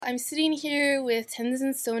I'm sitting here with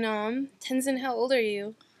Tenzin Sonam. Tenzin, how old are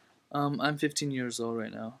you? I'm 15 years old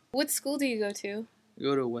right now. What school do you go to? I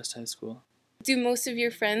go to West High School. Do most of your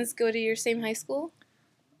friends go to your same high school?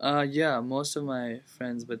 Yeah, most of my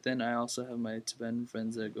friends, but then I also have my Tibetan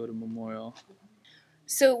friends that go to Memorial.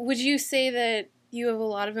 So, would you say that you have a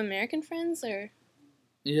lot of American friends, or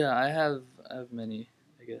Yeah, I have many,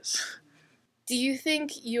 I guess. do you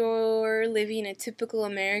think you're living a typical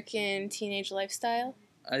American teenage lifestyle?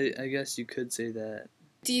 I guess you could say that.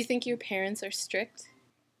 Do you think your parents are strict?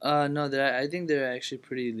 No, I think they're actually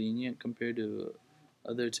pretty lenient compared to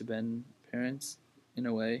other Tibetan parents, in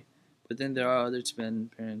a way. But then there are other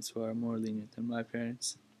Tibetan parents who are more lenient than my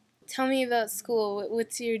parents. Tell me about school.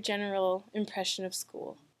 What's your general impression of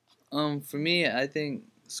school? For me, I think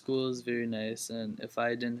school is very nice, and if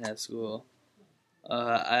I didn't have school,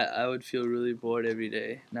 I would feel really bored every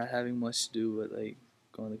day, not having much to do but like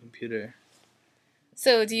go on the computer.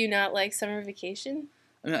 So, do you not like summer vacation?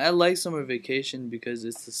 I mean, I like summer vacation because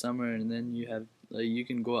it's the summer and then you have like you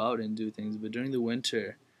can go out and do things. But during the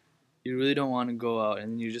winter, you really don't want to go out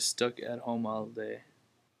and you're just stuck at home all day.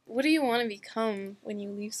 What do you want to become when you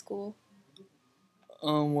leave school?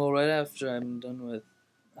 Well, right after I'm done with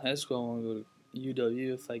high school, I want to go to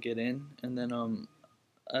UW if I get in, and then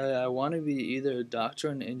I want to be either a doctor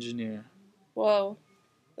or an engineer. Whoa,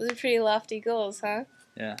 those are pretty lofty goals, huh?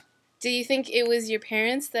 Yeah. Do you think it was your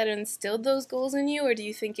parents that instilled those goals in you, or do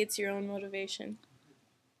you think it's your own motivation?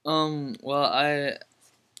 Well,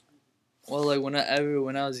 like when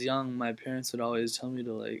I was young, my parents would always tell me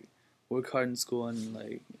to like work hard in school and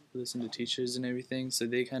like listen to teachers and everything. So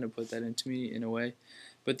they kind of put that into me in a way.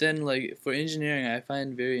 But then like for engineering, I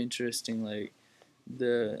find very interesting like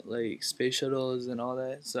the like space shuttles and all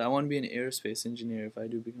that. So I want to be an aerospace engineer if I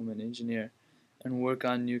do become an engineer, and work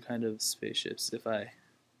on new kind of spaceships if I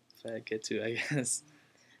get to, I guess.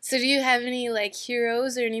 So, do you have any like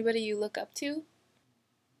heroes or anybody you look up to?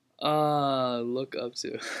 Look up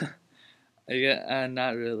to. I get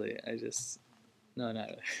not really. I just no, not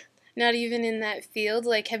really. Not even in that field?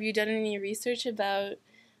 Like, have you done any research about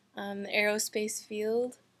the aerospace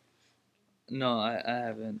field? No, I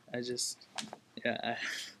haven't. I just yeah.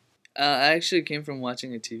 I actually came from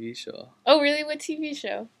watching a TV show, Oh, really? What TV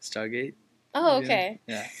show? Stargate. Oh, okay.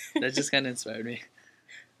 Yeah, that just kind of inspired me.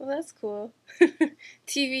 Well, that's cool.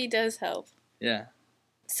 TV does help. Yeah.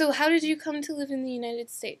 So, how did you come to live in the United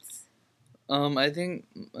States? I think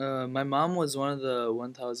my mom was one of the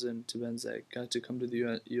 1,000 Tibetans that got to come to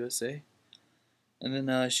the USA, and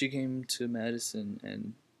then she came to Madison,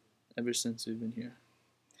 and ever since we've been here.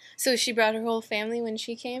 So, she brought her whole family when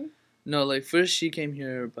she came? No, like first she came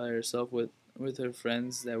here by herself with her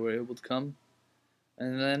friends that were able to come,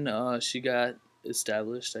 and then she got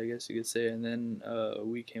established, I guess you could say, and then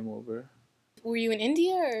we came over. Were you in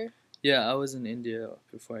India, or Yeah, I was in India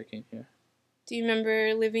before I came here. do you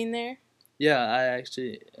remember living there? Yeah, I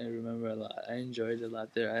remember a lot. I enjoyed it a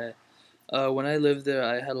lot there. When I lived there,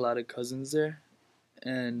 I had a lot of cousins there,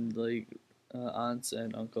 and like aunts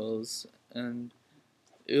and uncles, and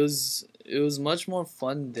it was much more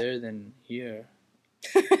fun there than here.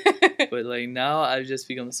 But like now, I've just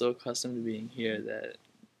become so accustomed to being here that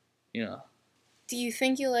you know. Do you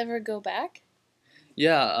think you'll ever go back?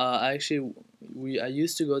 Yeah, actually, I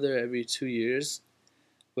used to go there every 2 years,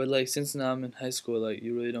 but like since now I'm in high school, like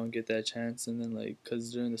you really don't get that chance, and then like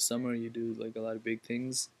cause during the summer you do like a lot of big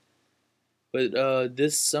things. But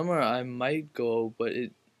this summer I might go, but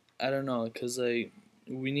I don't know, cause like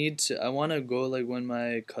we need to. I want to go like when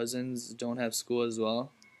my cousins don't have school as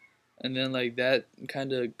well, and then like that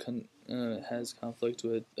kind of has conflict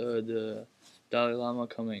with the Dalai Lama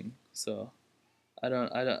coming. So I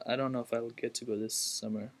don't know if I'll get to go this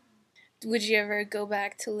summer. Would you ever go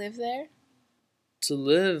back to live there? To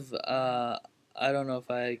live, I don't know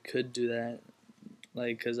if I could do that,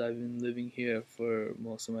 like, cause I've been living here for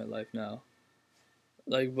most of my life now.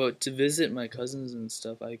 Like, but to visit my cousins and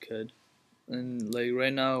stuff, I could. And like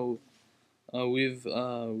right now, we've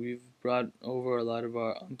brought over a lot of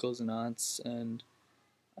our uncles and aunts, and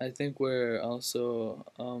I think we're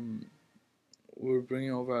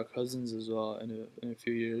bringing over our cousins as well in a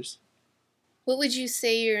few years. What would you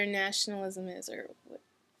say your nationalism is, or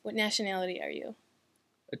what nationality are you?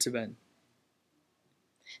 A Tibetan.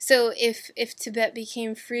 So if Tibet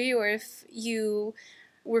became free, or if you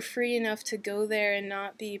were free enough to go there and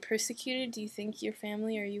not be persecuted, do you think your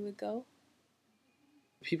family or you would go?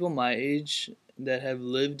 People my age that have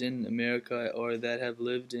lived in America or that have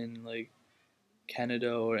lived in like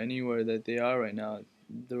Canada or anywhere that they are right now,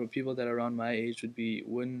 the people that are around my age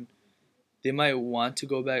wouldn't they might want to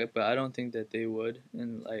go back, but I don't think that they would,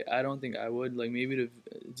 and like I don't think I would. Like maybe to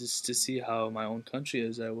just to see how my own country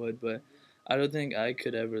is, I would, but I don't think I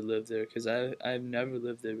could ever live there because I've never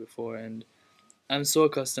lived there before, and I'm so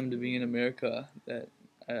accustomed to being in America that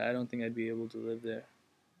I don't think I'd be able to live there.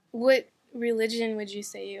 What religion would you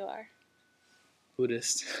say you are?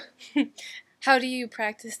 Buddhist. How do you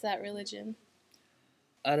practice that religion?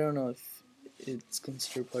 I don't know if it's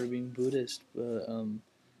considered part of being Buddhist, but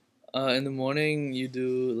in the morning you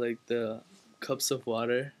do like the cups of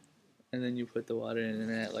water, and then you put the water in,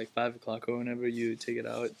 and at like 5 o'clock or whenever you take it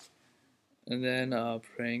out, and then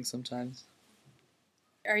praying sometimes.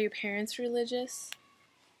 Are your parents religious?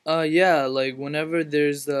 Yeah, like whenever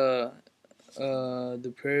there's the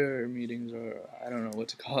prayer meetings, or I don't know what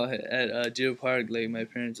to call it, at Deer Park, like my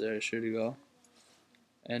parents are sure to go,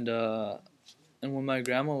 and when my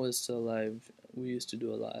grandma was still alive, we used to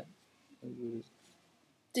do a lot.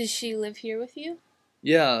 Does she live here with you?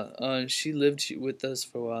 Yeah, she lived with us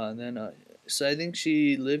for a while, and then so I think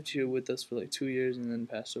she lived here with us for like 2 years and then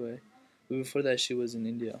passed away. But before that, she was in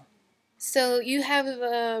India. So you have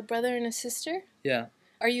a brother and a sister? Yeah.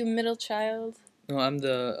 Are you middle child? No, I'm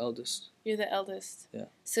the eldest. You're the eldest. Yeah.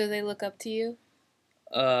 So they look up to you?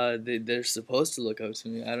 They're supposed to look up to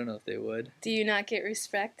me. I don't know if they would. Do you not get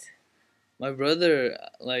respect? My brother,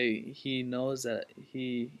 like, he knows that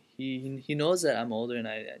he knows that I'm older and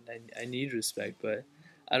I need respect, but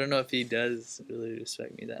I don't know if he does really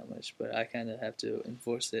respect me that much. But I kind of have to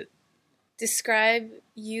enforce it. Describe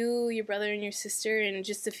you, your brother, and your sister in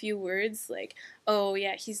just a few words, like, oh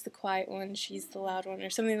yeah, he's the quiet one, she's the loud one, or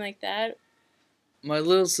something like that. My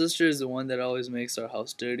little sister is the one that always makes our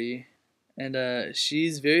house dirty, and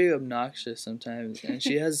she's very obnoxious sometimes, and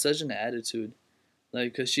she has such an attitude,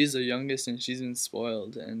 like, cause she's the youngest and she's been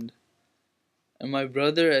spoiled, and my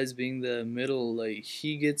brother, as being the middle, like,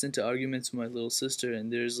 he gets into arguments with my little sister,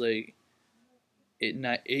 and there's like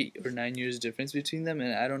 8 or 9 years difference between them,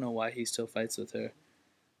 and I don't know why he still fights with her.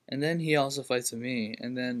 And then he also fights with me,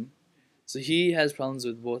 and then so he has problems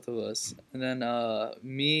with both of us. And then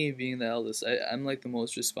me being the eldest, I'm like the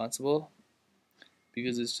most responsible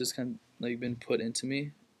because it's just kind of like been put into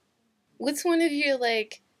me. What's one of your,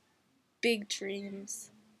 like, big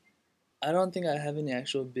dreams? I don't think I have any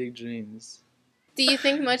actual big dreams. Do you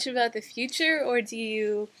think much about the future, or do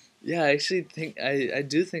you... Yeah, I actually think I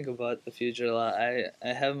do think about the future a lot. I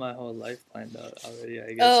have my whole life planned out already,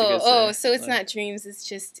 I guess you could say. So it's Like, not dreams, it's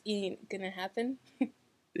just ain't gonna happen?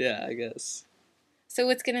 yeah, I guess. So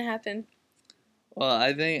what's gonna happen? Well,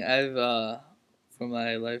 I think I've for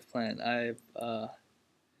my life plan,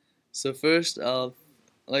 so first I'll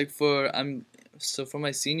like for I'm so for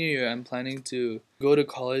my senior year, I'm planning to go to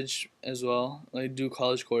college as well, like do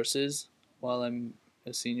college courses while I'm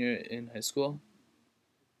a senior in high school.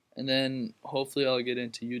 And then hopefully I'll get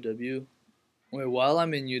into UW. Where while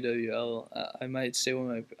I'm in UW, I might stay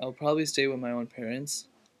with I'll probably stay with my own parents.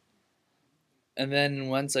 And then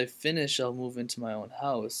once I finish, I'll move into my own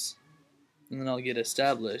house, and then I'll get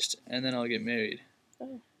established, and then I'll get married,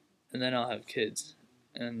 Oh. and then I'll have kids,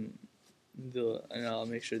 and I'll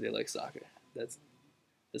make sure they like soccer. That's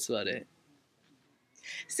about it.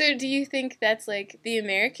 So do you think that's, like, the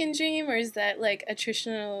American dream, or is that, like, a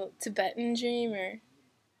traditional Tibetan dream, or...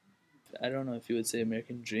 I don't know if you would say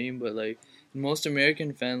American dream, but like in most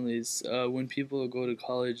American families, when people go to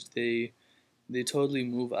college, they totally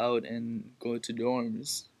move out and go to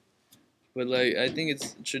dorms. But like I think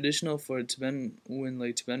it's traditional for Tibetan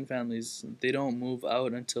families, they don't move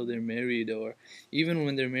out until they're married, or even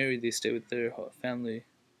when they're married, they stay with their family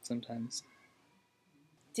sometimes.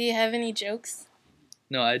 Do you have any jokes?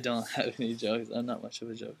 No, I don't have any jokes. I'm not much of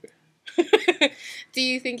a joker. Do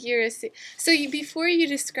you think you're before you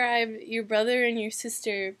describe your brother and your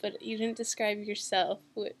sister, but you didn't describe yourself,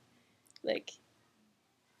 what, like...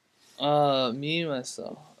 Me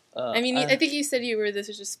myself. I mean, I think you said you were this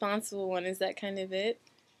responsible one. Is that kind of it?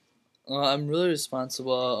 I'm really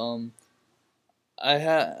responsible.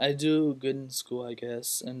 I do good in school, I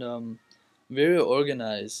guess, and very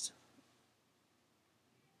organized.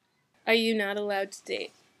 Are you not allowed to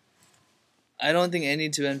date? I don't think any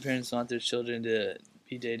Tibetan parents want their children to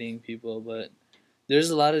be dating people, but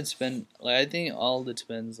there's a lot of Tibetan. Like I think all the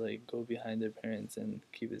Tibetans like go behind their parents and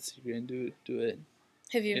keep it secret and do it.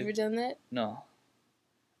 Have you ever done that? No,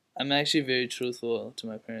 I'm actually very truthful to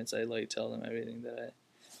my parents. I like tell them everything that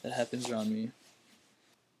happens around me.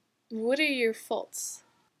 What are your faults?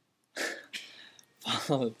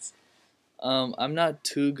 Faults. I'm not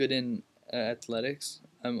too good in athletics.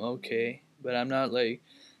 I'm okay, but I'm not like.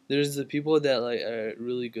 There's the people that like are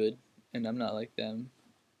really good, and I'm not like them.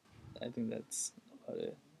 I think that's about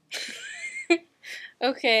it.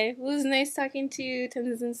 Okay. Well, it was nice talking to you,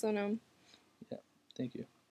 Tenzin Sonam. Yeah, thank you.